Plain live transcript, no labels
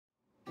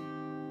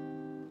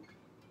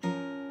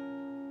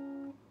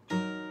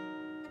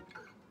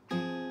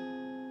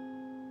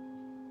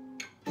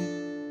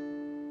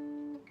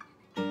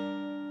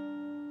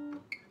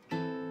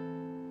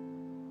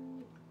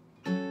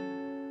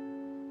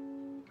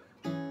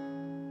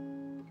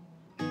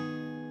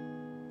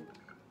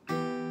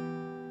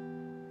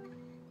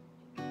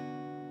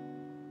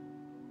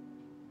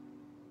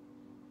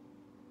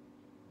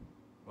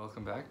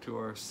Welcome back to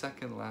our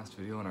second last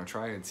video in our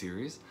Triad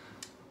series.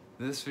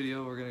 This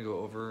video we're going to go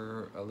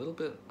over a little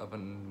bit of a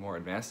more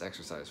advanced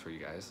exercise for you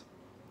guys.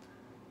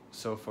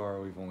 So far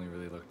we've only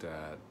really looked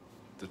at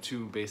the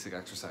two basic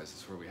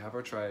exercises where we have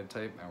our Triad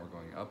type and we're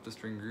going up the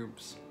string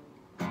groups.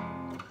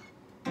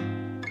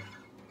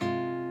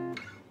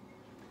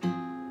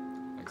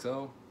 Like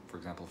so, for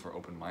example for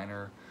open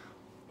minor,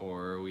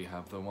 or we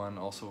have the one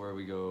also where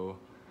we go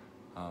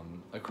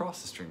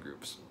across the string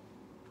groups.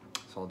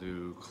 So I'll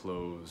do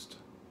closed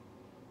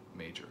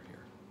major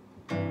here.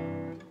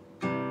 You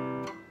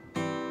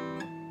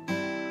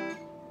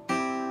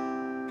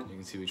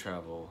can see we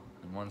travel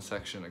in one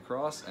section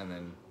across and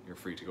then you're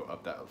free to go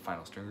up that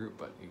final string group,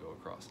 but you go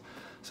across.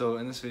 So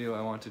in this video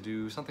I want to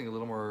do something a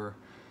little more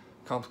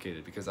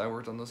complicated because I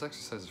worked on those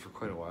exercises for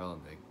quite a while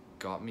and they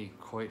got me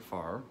quite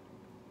far,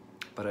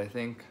 but I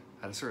think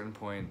at a certain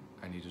point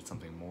I needed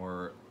something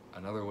more,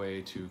 another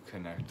way to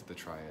connect the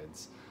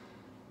triads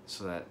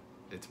so that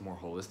it's more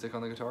holistic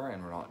on the guitar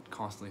and we're not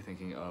constantly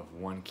thinking of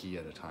one key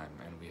at a time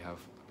and we have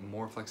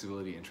more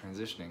flexibility in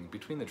transitioning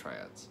between the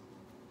triads.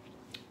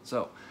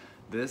 So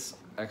this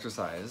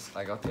exercise,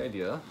 I got the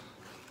idea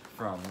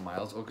from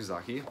Miles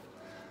Okazaki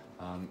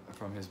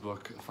from his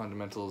book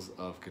Fundamentals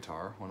of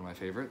Guitar, one of my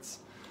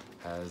favorites.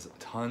 Has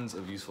tons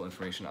of useful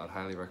information. I would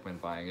highly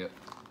recommend buying it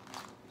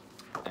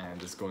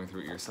and just going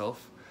through it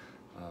yourself.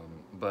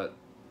 But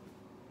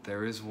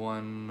there is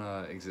one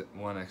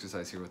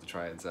exercise here with the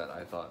triads that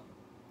I thought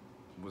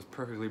was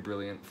perfectly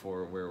brilliant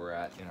for where we're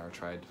at in our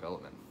triad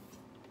development.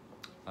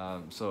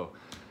 So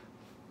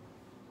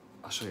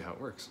I'll show you how it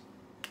works.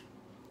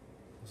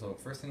 So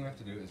first thing we have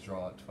to do is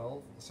draw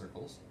 12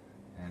 circles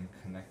and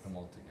connect them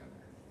all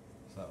together.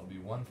 So that will be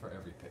one for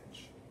every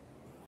pitch.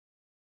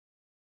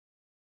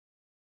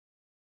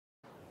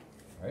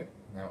 Alright,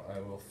 now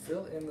I will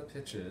fill in the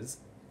pitches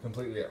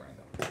completely at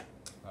random.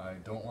 I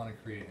don't want to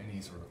create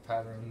any sort of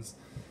patterns.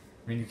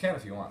 I mean, you can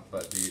if you want,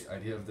 but the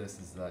idea of this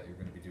is that you're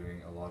going to be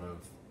doing a lot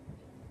of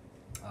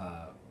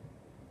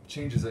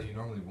changes that you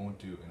normally won't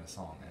do in a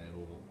song, and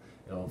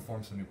it'll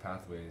form some new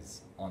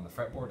pathways on the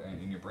fretboard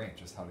and in your brain,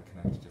 just how to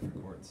connect different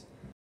chords.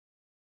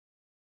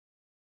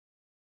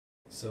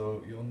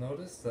 So you'll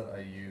notice that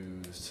I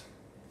used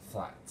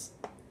flats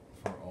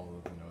for all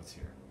of the notes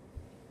here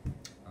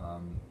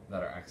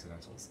that are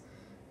accidentals.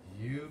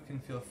 You can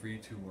feel free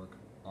to work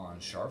on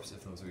sharps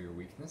if those are your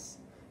weakness,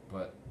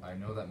 but I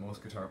know that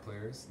most guitar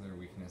players, their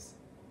weakness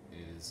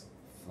is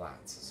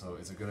flats, so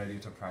it's a good idea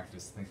to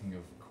practice thinking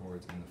of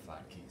chords in the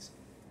flat keys.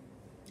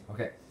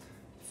 Okay,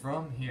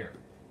 from here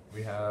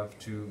we have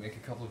to make a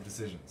couple of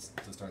decisions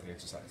to start the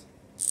exercise.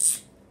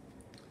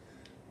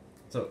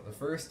 So the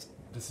first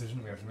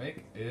decision we have to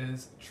make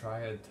is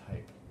triad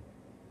type.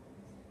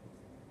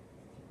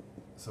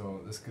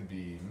 So this could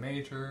be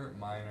major,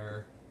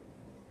 minor,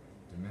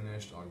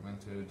 diminished,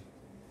 augmented,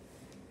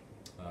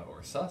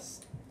 or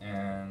sus,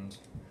 and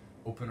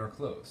open or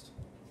closed.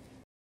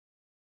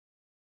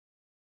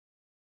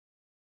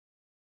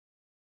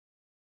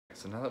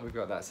 So now that we've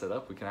got that set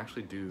up, we can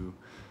actually do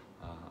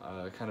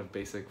a kind of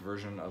basic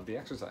version of the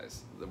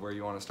exercise, where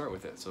you want to start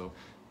with it. So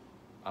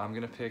I'm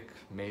going to pick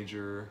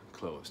major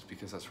closed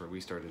because that's where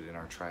we started in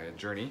our triad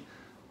journey,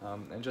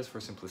 and just for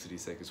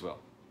simplicity's sake as well.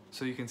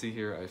 So you can see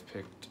here I've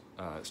picked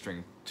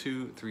string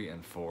 2, 3,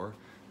 and 4,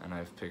 and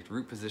I've picked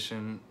root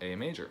position A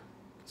major.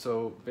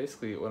 So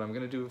basically what I'm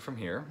going to do from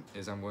here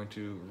is I'm going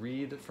to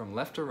read from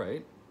left to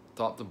right,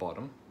 top to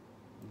bottom,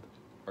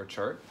 our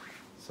chart.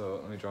 So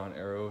let me draw an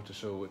arrow to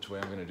show which way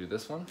I'm going to do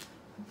this one.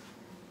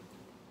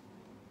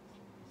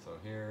 So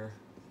here,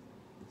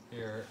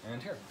 here,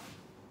 and here.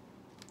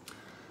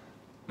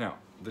 Now,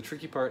 the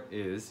tricky part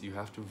is you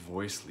have to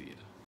voice lead.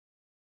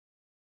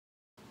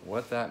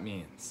 What that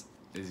means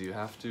is you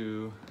have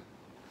to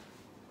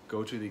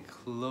go to the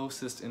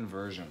closest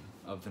inversion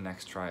of the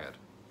next triad.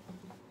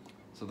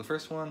 So the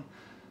first one,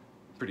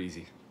 pretty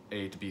easy.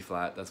 A to B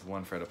flat, that's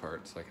one fret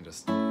apart, so I can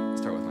just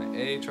start with my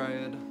A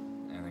triad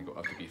and then go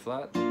up to B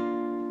flat.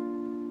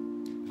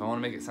 If I want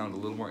to make it sound a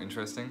little more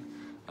interesting,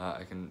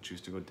 I can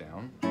choose to go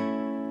down,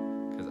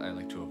 because I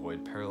like to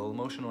avoid parallel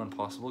motion when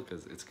possible,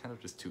 because it's kind of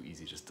just too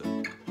easy just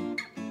to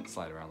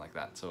slide around like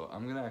that. So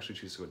I'm going to actually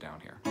choose to go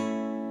down here.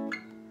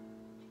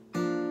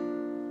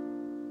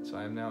 So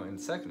I am now in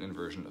second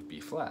inversion of B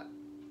flat.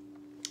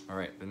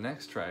 Alright, the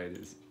next triad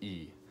is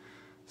E.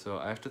 So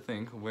I have to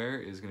think, where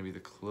is going to be the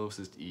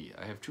closest E?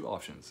 I have two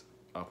options,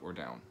 up or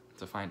down,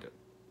 to find it.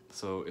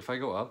 So if I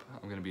go up,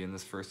 I'm going to be in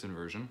this first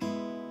inversion.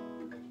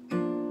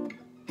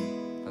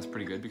 That's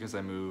pretty good because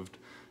I moved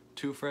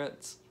 2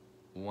 frets,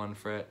 1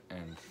 fret,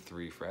 and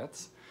 3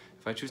 frets.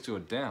 If I choose to go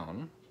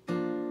down,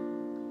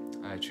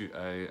 I'm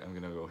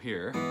going to go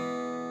here,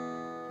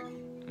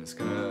 and it's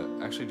going to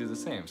actually do the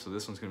same. So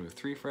this one's going to move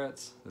 3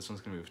 frets, this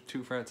one's going to move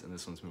 2 frets, and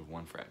this one's move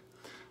 1 fret.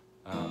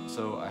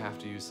 So I have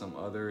to use some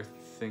other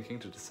thinking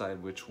to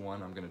decide which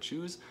one I'm going to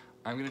choose.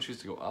 I'm going to choose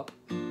to go up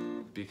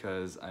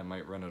because I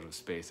might run out of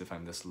space if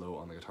I'm this low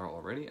on the guitar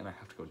already and I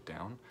have to go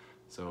down.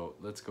 So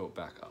let's go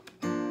back up.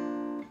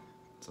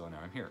 So now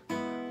I'm here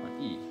on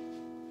E.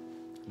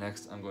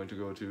 Next, I'm going to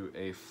go to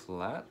A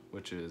flat,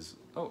 which is,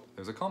 oh,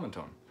 there's a common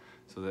tone.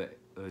 So the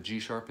G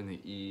sharp in the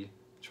E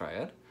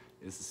triad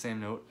is the same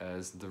note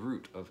as the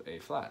root of A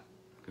flat,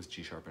 because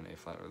G sharp and A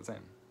flat are the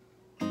same.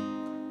 So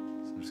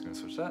I'm just going to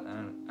switch that,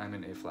 and I'm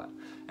in A flat.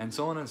 And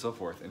so on and so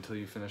forth until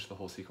you finish the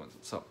whole sequence.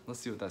 So let's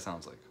see what that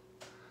sounds like.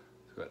 So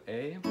we've got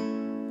A,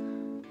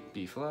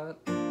 B flat,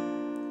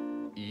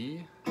 E,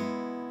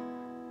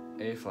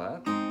 A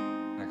flat,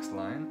 next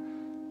line,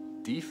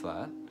 D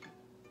flat,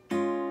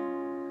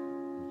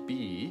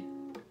 B,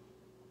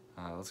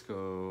 let's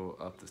go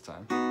up this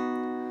time,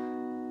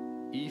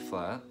 E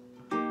flat,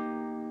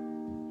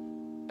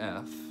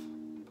 F,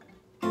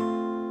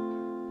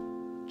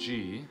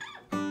 G,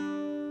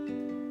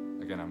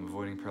 again I'm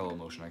avoiding parallel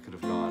motion, I could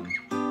have gone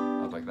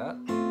up like that,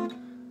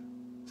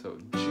 so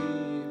G,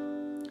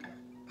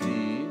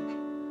 D,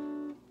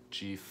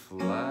 G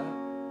flat,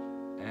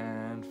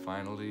 and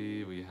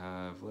finally we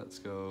have, let's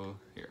go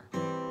here,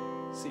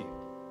 C.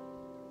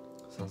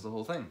 So that's the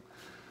whole thing.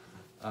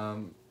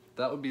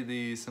 That would be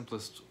the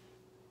simplest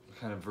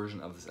kind of version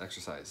of this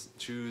exercise.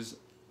 Choose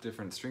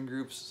different string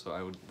groups, so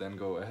I would then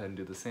go ahead and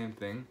do the same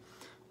thing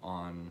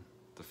on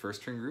the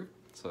first string group.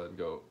 So I'd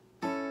go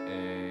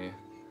A,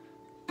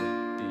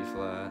 B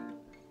flat,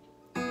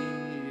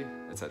 E,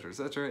 etc.,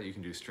 etc. You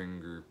can do string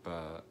group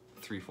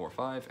 3, 4,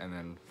 5, and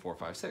then 4,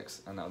 5,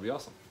 6, and that would be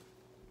awesome.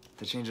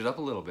 To change it up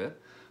a little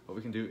bit, what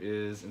we can do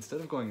is,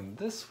 instead of going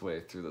this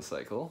way through the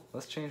cycle,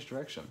 let's change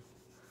direction.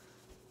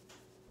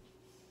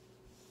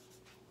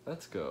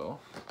 Let's go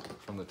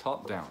from the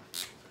top down.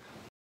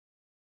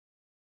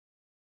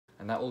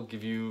 And that will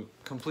give you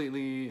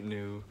completely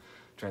new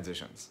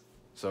transitions.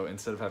 So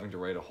instead of having to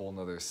write a whole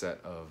nother set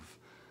of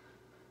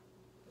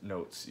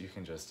notes, you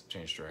can just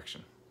change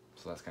direction.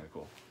 So that's kind of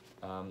cool.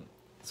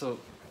 So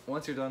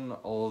once you're done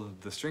all of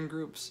the string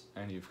groups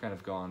and you've kind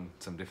of gone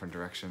some different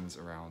directions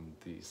around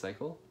the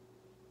cycle,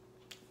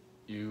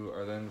 you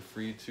are then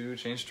free to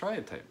change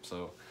triad type.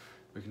 So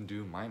we can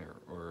do minor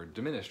or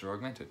diminished or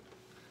augmented.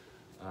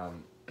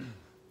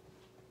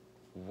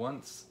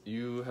 Once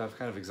you have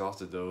kind of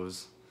exhausted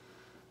those,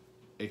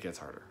 it gets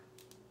harder.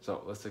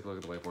 So let's take a look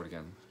at the whiteboard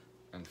again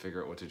and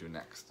figure out what to do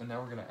next. And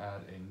now we're going to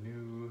add a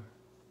new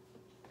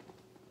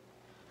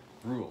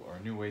rule or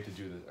a new way to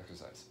do this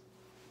exercise.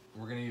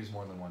 We're going to use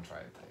more than one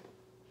triad type.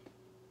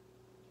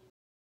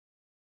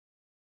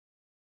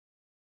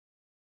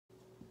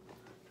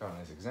 Got a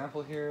nice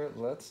example here.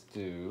 Let's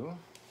do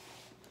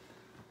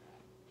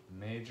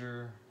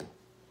major,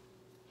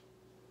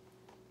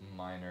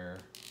 minor,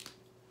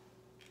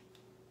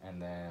 and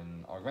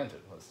then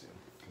augmented. Let's do,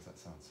 because that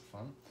sounds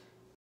fun.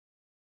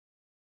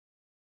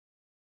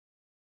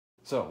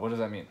 So what does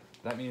that mean?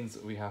 That means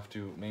we have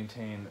to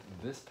maintain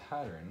this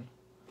pattern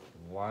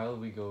while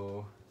we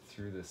go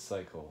through this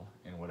cycle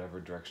in whatever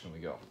direction we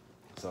go.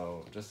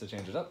 So just to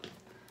change it up,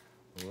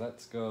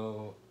 let's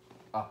go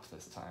up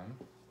this time,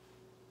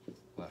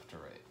 left to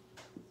right.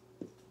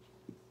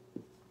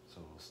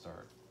 So we'll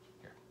start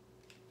here.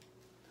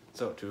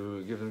 So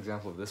to give an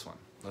example of this one,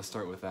 let's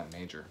start with that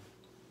major.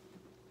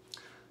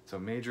 So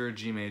major,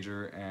 G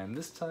major, and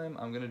this time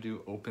I'm going to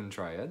do open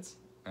triads,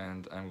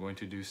 and I'm going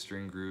to do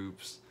string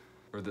groups,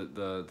 or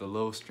the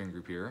low string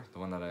group here, the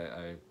one that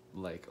I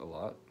like a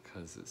lot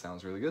because it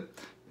sounds really good,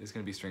 is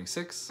going to be string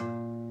 6,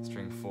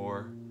 string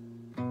 4,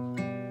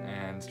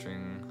 and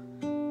string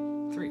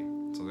 3.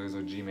 So there's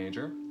our G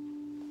major,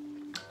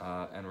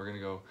 and we're going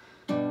to go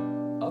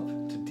up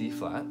to D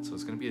flat, so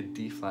it's going to be a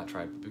D flat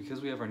triad, but because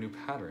we have our new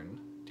pattern,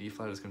 D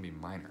flat is going to be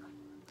minor.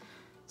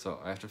 So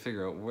I have to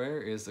figure out where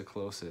is the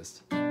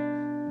closest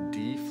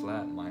D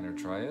flat minor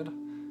triad,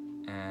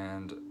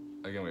 and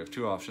again we have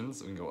two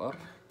options. We can go up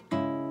or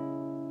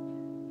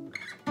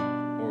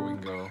we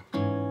can go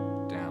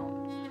down.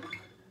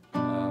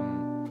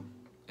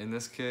 In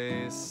this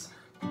case,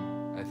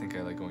 I think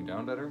I like going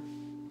down better.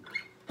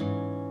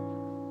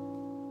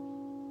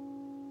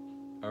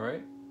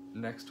 Alright,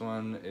 next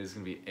one is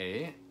going to be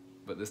A,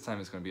 but this time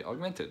it's going to be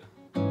augmented.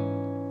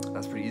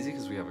 That's pretty easy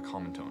because we have a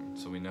common tone,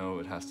 so we know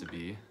it has to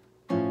be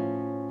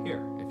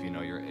here, if you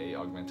know your A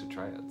augmented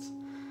triads.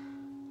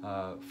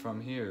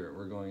 From here,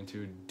 we're going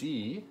to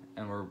D,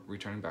 and we're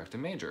returning back to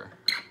major.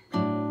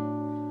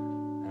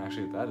 And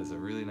actually, that is a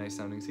really nice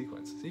sounding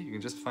sequence. See, you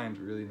can just find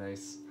really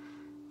nice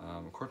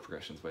chord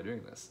progressions by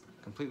doing this.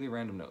 Completely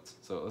random notes.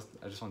 So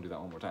I just want to do that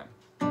one more time.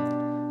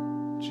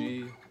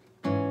 G,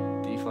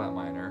 D flat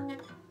minor,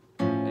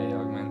 A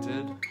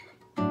augmented,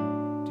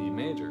 D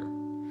major.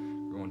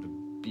 We're going to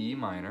B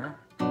minor,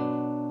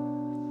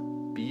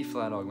 B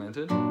flat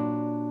augmented,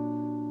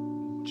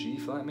 G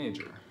flat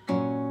major,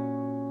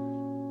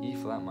 E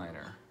flat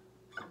minor,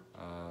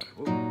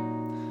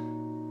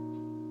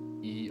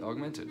 E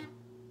augmented.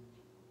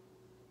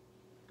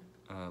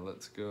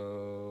 Let's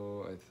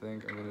go, I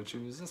think I'm going to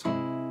choose this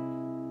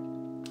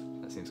one.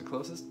 That seems the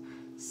closest.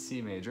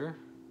 C major,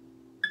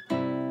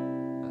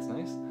 that's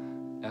nice.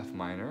 F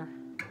minor,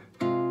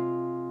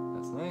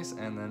 that's nice.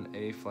 And then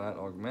A flat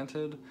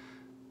augmented.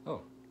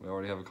 Oh, we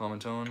already have a common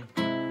tone.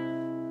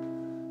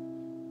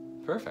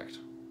 Perfect.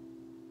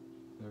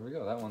 There we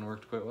go, that one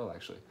worked quite well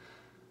actually.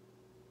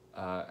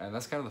 And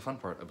that's kind of the fun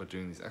part about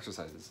doing these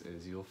exercises,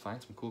 is you'll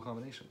find some cool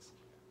combinations.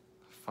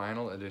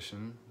 Final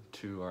addition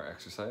to our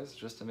exercise,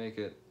 just to make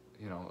it,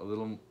 you know, a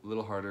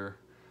little harder,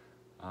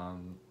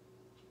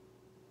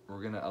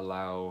 we're gonna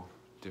allow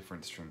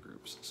different string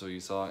groups. So you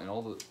saw in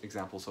all the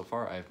examples so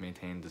far, I've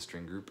maintained the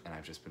string group and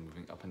I've just been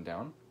moving up and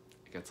down.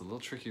 It gets a little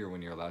trickier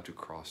when you're allowed to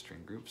cross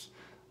string groups,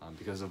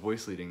 because the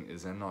voice leading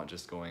is then not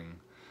just going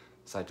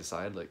side to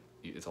side, like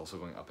it's also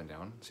going up and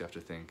down, so you have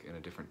to think in a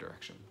different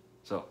direction.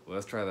 So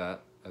let's try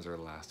that as our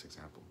last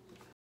example.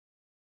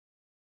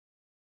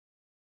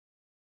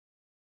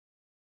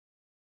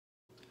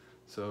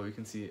 So you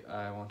can see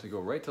I want to go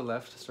right to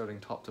left, starting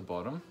top to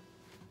bottom.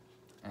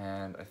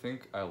 And I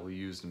think I will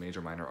use the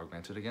major minor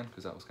augmented again,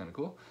 because that was kind of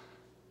cool.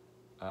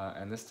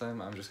 And this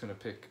time I'm just going to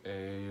pick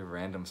a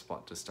random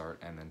spot to start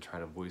and then try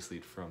to voice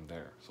lead from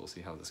there. So we'll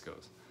see how this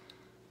goes.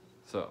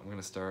 So I'm going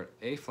to start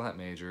A flat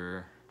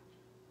major.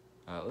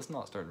 Let's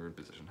not start in root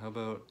position. How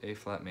about A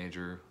flat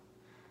major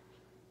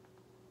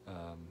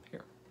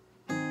here?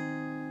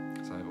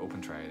 So I have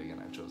open triad again,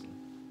 I've chosen.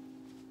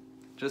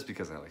 Just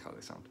because I like how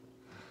they sound.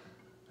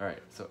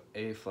 Alright, so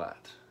A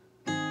flat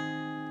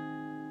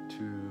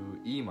to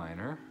E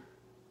minor.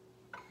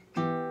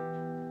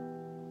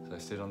 So I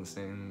stayed on the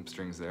same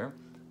strings there.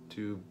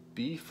 To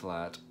B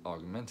flat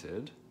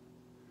augmented.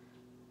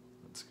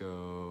 Let's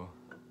go,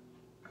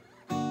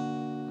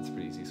 that's a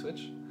pretty easy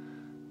switch.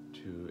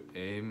 To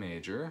A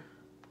major.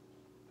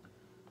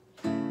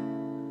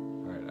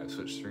 Alright, I've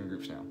switched string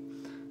groups now.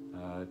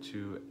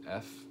 To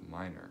F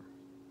minor.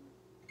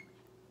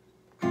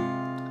 To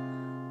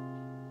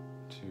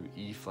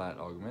E flat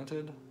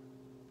augmented.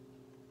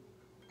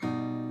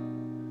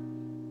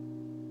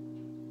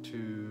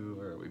 To,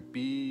 where are we,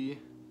 B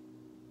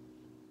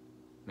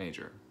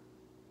major.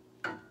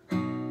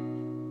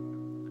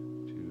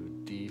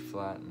 To D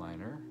flat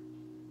minor.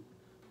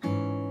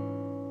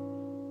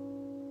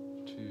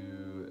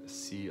 To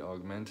C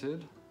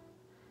augmented.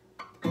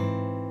 To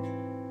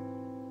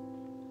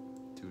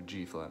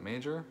G flat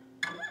major.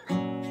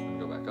 I'm gonna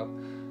go back up.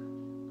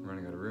 I'm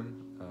running out of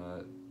room.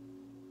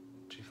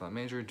 G flat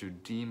major to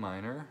D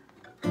minor.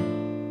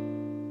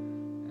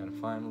 And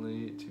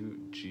finally to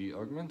G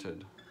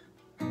augmented.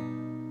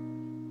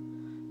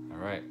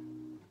 Alright.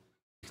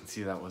 You can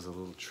see that was a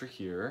little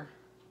trickier.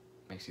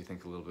 Makes you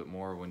think a little bit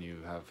more when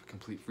you have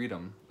complete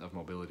freedom of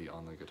mobility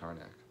on the guitar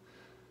neck.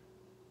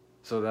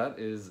 So that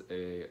is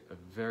a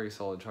very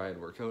solid triad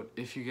workout.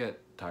 If you get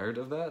tired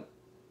of that,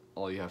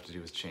 all you have to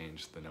do is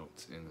change the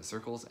notes in the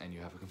circles and you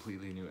have a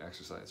completely new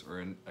exercise, or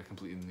a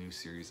completely new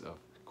series of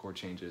chord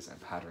changes and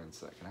patterns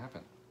that can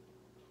happen.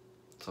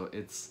 So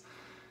it's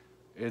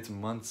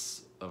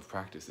months of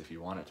practice if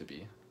you want it to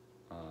be,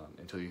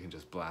 until you can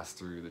just blast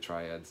through the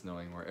triads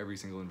knowing where every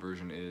single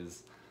inversion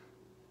is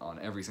on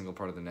every single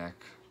part of the neck.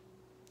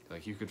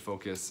 Like you could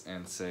focus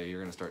and say you're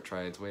gonna start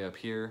triads way up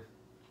here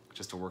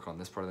just to work on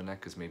this part of the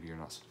neck because maybe you're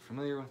not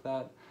familiar with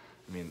that.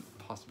 I mean,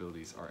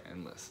 possibilities are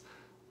endless.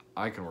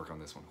 I can work on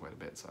this one quite a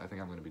bit, so I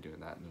think I'm gonna be doing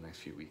that in the next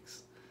few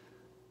weeks.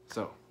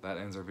 So that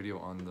ends our video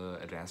on the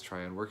advanced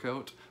triad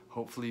workout.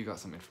 Hopefully you got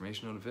some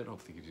information out of it.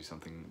 Hopefully it gives you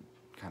something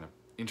kind of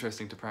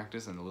interesting to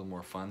practice and a little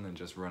more fun than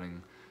just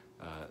running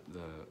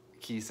the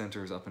key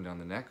centers up and down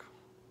the neck,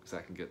 because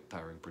that can get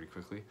tiring pretty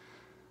quickly.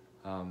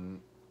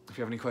 If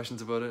you have any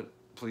questions about it,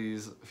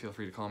 please feel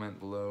free to comment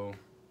below,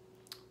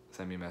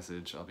 send me a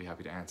message, I'll be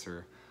happy to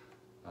answer.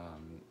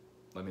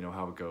 Let me know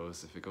how it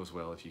goes, if it goes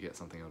well, if you get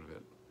something out of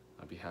it,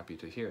 I'd be happy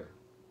to hear.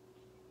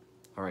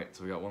 Alright,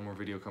 so we got one more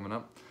video coming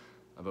up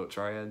about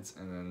triads,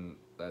 and then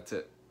that's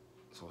it.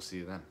 So we'll see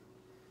you then.